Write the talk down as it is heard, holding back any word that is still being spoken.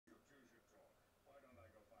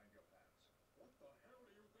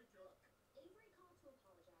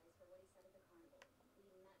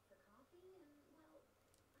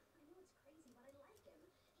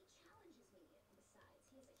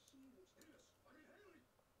Venus! I mean Haley!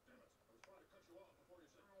 Damn it! I was trying to cut you off before you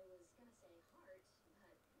said... I was gonna say heart,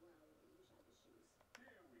 but, well, you shag his shoes.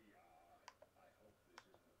 Here we are. I hope this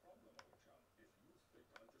isn't a problem, old chum. If you think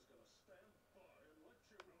I'm just gonna stand by and let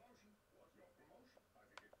you... Promotion? What's your promotion? I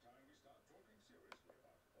think it's time we start talking seriously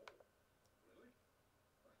about it. Oh, really?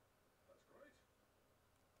 That's great.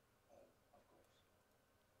 Oh, of course.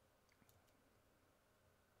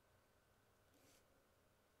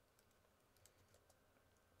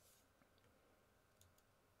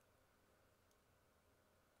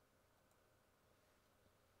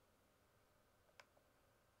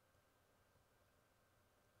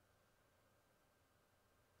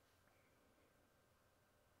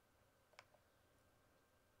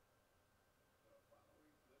 The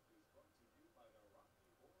following clip is brought to you by the Rocky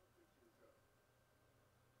Horror Picture Show.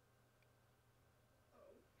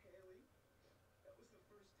 Oh, Haley, that was the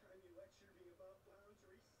first time you lectured me about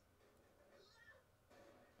boundaries. Mr. S.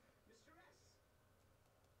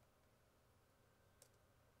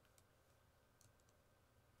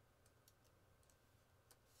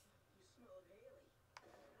 You smell of Haley.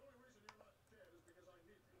 The only reason you're not dead is because I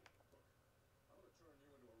need you. Look, I'm gonna turn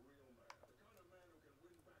you into a real man. The kind of man who can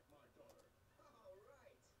win back my daughter. All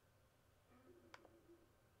right.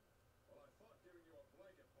 Well, I thought giving you a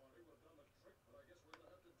blanket party would have done the trick, but I guess we're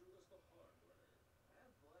gonna have to do this the hard way. I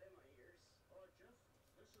have blood in my ears. All right, Jeff,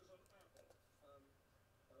 this is an apple. Okay.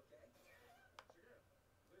 Once again,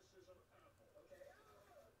 this is an apple. Okay.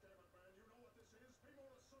 Damn it, man, you know what this is? Be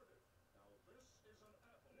more assertive. Now, this is an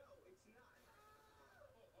apple. No, it's not.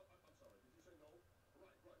 Oh, I'm sorry. Did you say no?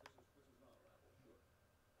 Right. This is not an apple. Good.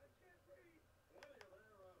 I can't breathe. Plenty of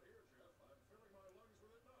air out here, Jeff. I'm filling my lungs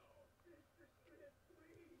with it now. Mr. Smith,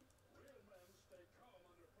 please. Real men stay calm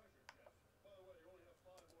under pressure, Jeff. By the way, you only have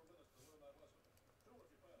 5 more minutes to learn that lesson. 2 if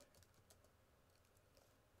you panic.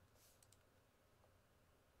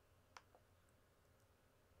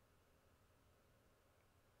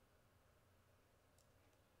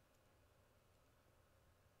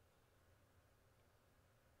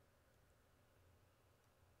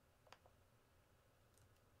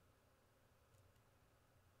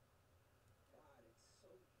 God, it's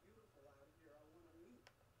so beautiful out here. I want to leave.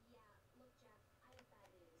 Yeah, look, Jeff, I have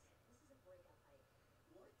bad news. This is a breakup hike.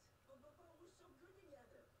 What? But we're so good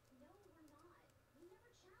together. No, we're not. You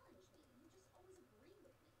never challenge me. You just always agree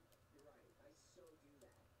with me. You're right. I so do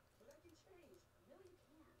that. But I can change. No, you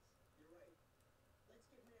can't. You're right. Let's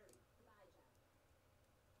get married. Goodbye, Jeff.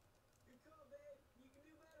 Good call, babe. You can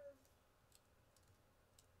do better.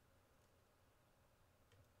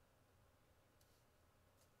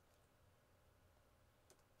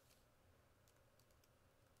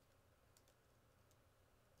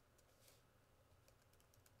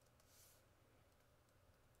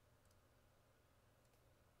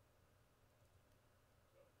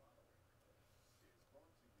 The following is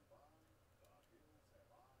brought to you by The Hills Have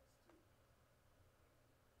Eyes Too.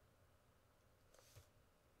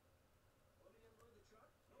 Want me to unload the truck?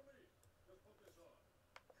 No need. Just put this on.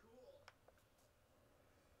 Cool.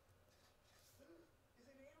 Is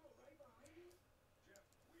an animal right behind me? Jeff,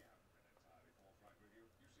 we haven't been entirely forthright with you.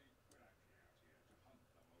 You see, we're actually out here to hunt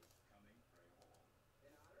the most cunning prey of all.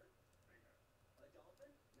 An otter? Bigger. A dolphin?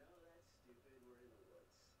 No, that's stupid. We're in the woods.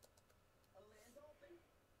 A land dolphin?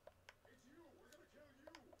 It's you! We're gonna kill you!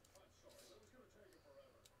 I'm sorry, that was gonna take you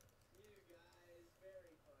forever. You guys,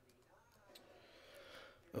 very funny.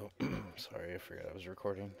 Oh, sorry, I forgot I was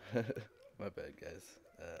recording. My bad, guys.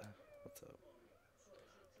 What's up?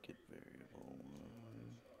 Get variable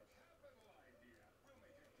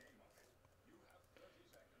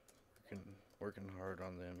 1. Working hard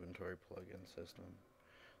on the inventory plugin system.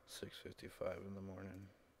 6:55 in the morning.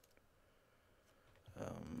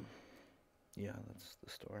 Yeah, that's the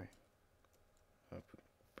story. I've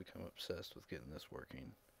become obsessed with getting this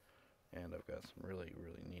working, and I've got some really,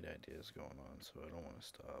 really neat ideas going on, so I don't want to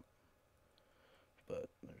stop. But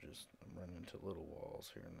I'm running into little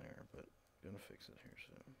walls here and there, but I'm gonna fix it here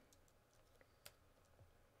soon.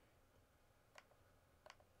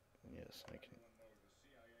 Yes, I can. Everyone knows the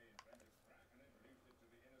CIA invented crack and introduced it to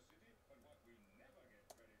the inner city, but what we never get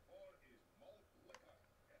credit for is malt liquor.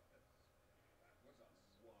 That was us.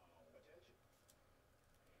 Wow. Attention.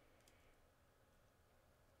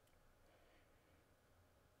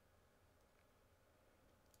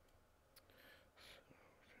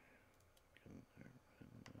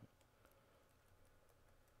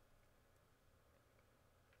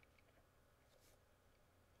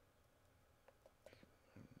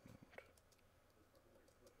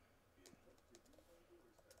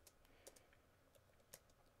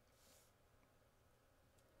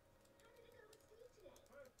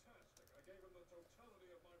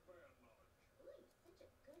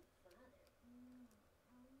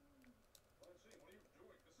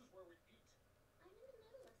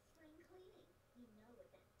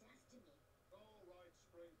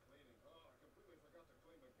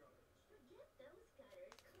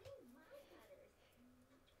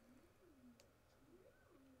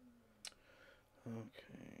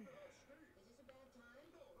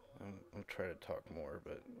 try to talk more,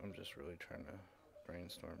 but I'm just really trying to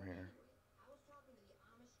brainstorm here. I was talking to the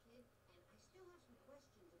Amish kid, and I still have some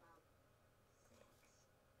questions about sex.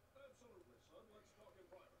 Absolutely, son. Let's talk in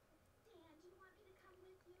private. Dan, do you want me to come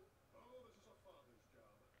with you? No, this is a father's job.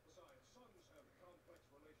 Besides, sons have complex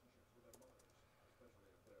relationships with their mothers,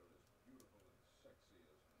 especially if they're as beautiful and sexy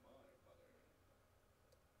as my mother.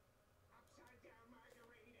 Upside down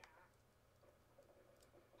margarita. What the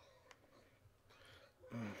heck are you doing?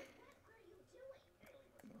 Haley was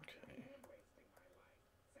Okay. wasting my life,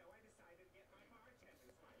 so I decided to get my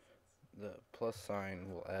bartender's license. The plus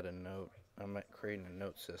sign will add a note. I'm creating a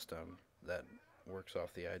note system that works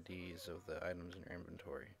off the IDs of the items in your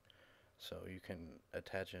inventory. So you can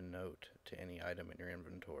attach a note to any item in your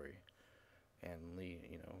inventory and leave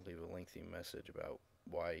a lengthy message about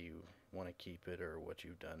why you want to keep it or what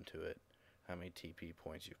you've done to it, how many TP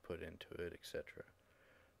points you've put into it, etc.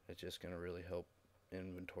 It's just going to really help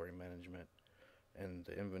inventory management. And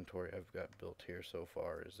the inventory I've got built here so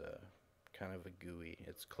far is kind of a GUI.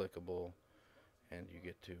 It's clickable, and you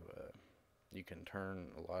get to you can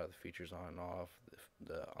turn a lot of the features on and off.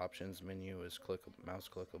 The options menu is mouse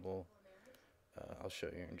clickable. I'll show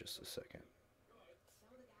you in just a second.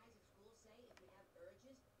 Some of the guys at school say if you have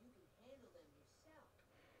urges, you can handle them yourself.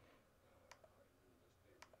 I knew this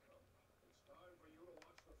day would come. It's time for you to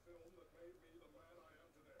watch the film that made me the man I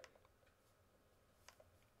am today.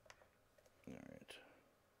 Alright.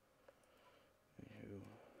 You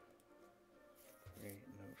create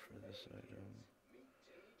note for this item. Meet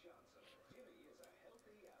Timmy Johnson. Timmy is a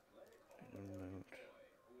healthy, athletic, Item note.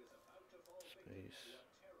 who is about to fall Space. victim to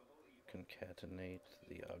a terrible evil. Concatenate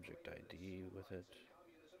the object ID with it.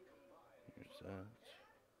 Communism combined. Here's that.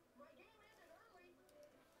 My game ended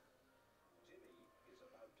early. Timmy is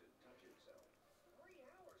about to touch himself. 3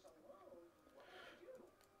 hours alone. What did I do?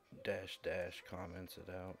 Dash comments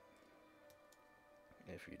it out.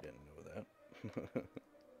 If you didn't know that.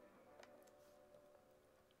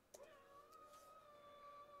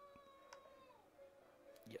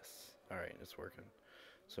 Yes. Alright, it's working.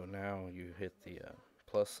 So now you hit the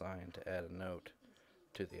plus sign to add a note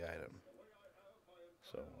to the item.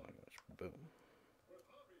 So, boom. With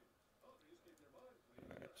hobbies. Hobbies keep your mind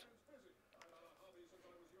clean and your Alright. hands busy. I've had a hobby since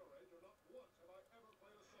I was your age, and not once have I ever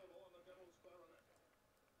played a solo on the devil's clarinet.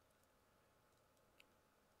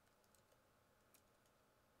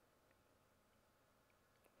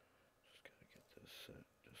 Just gotta get this set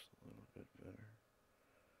just a little bit better.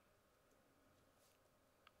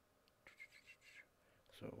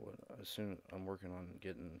 So as soon I'm working on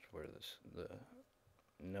getting to where the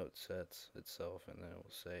note sets itself, and then it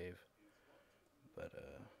will save. But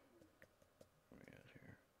where we at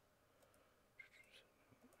here?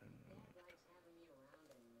 Dad likes having me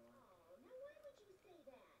around anymore. Oh, now why would you say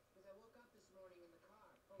that? Because I woke up this morning in the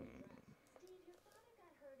car, fully dressed. Steve, your father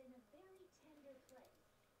got hurt in a very tender place.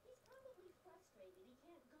 He's probably frustrated he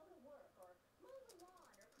can't go to work or mow the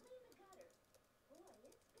lawn or clean the gutters. Boy,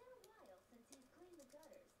 it's been a while since he's cleaned the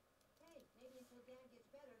gutters. Hey, maybe until Dad gets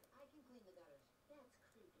better, I can clean the gutters. That's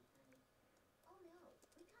creepy, honey. Oh no,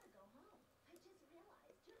 we gotta go home. I just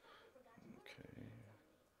realized your father forgot to put Okay. pants on me.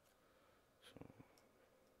 So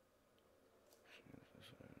change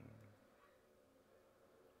this item.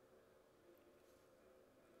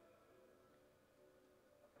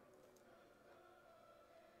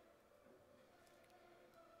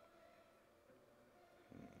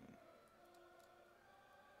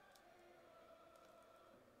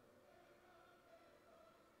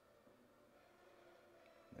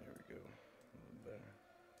 There we go. A little better.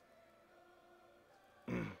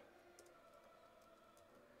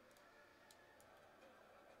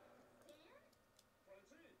 Dan, Francine, what a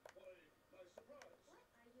nice surprise.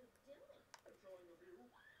 what are you doing? Enjoying the view?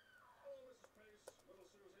 Oh, Mrs. Pace, little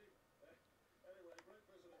Susie. Anyway, great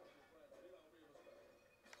visiting, Mrs. Francine. I'll be in a second.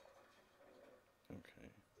 Okay.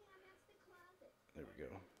 Dan, that's the closet. There we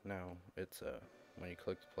go. Now it's when you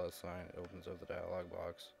click the plus sign, it opens up the dialog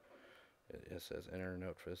box. It says enter a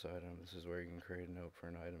note for this item. This is where you can create a note for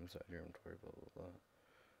an item inside your inventory, blah blah blah.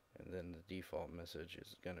 And then the default message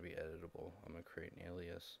is going to be editable. I'm going to create an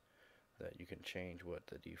alias that you can change what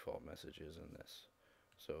the default message is in this.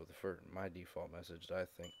 So my default message that I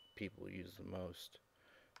think people use the most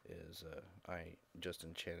is I just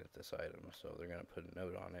enchanted this item. So they're going to put a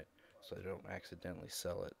note on it so they don't accidentally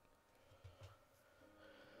sell it.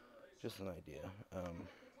 Just an idea.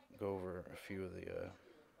 Go over a few of the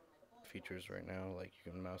features right now. Like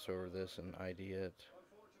you can mouse over this and ID it.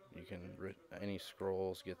 You can any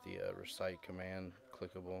scrolls get the recite command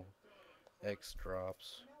clickable. X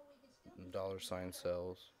drops, $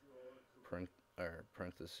 cells,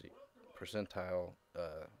 parenthesis percentile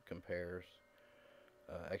compares.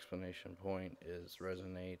 Explanation point is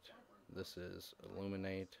resonate, this is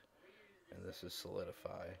illuminate, and this is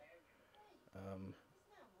solidify.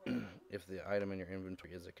 If the item in your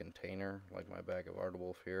inventory is a container, like my bag of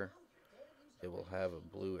Aardwolf here, it will have a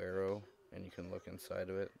blue arrow, and you can look inside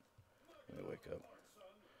of it. Let me wake up.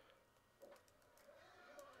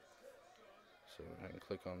 So I can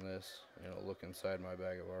click on this, and it'll look inside my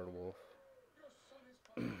bag of Aardwolf.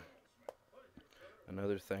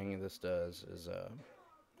 Another thing this does is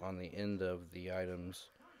on the end of the items,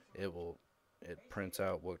 it prints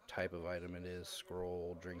out what type of item it is: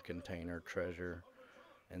 scroll, drink container, treasure.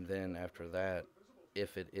 And then after that,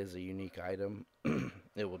 if it is a unique item,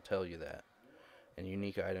 it will tell you that. And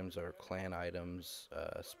unique items are clan items,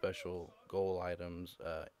 special goal items.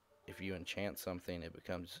 If you enchant something, it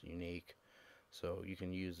becomes unique. So you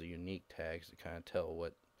can use the unique tags to kind of tell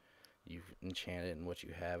what you've enchanted and what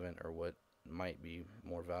you haven't, or what might be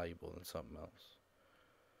more valuable than something else.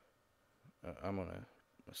 I'm going to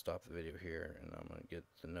stop the video here, and I'm going to get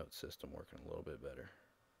the note system working a little bit better.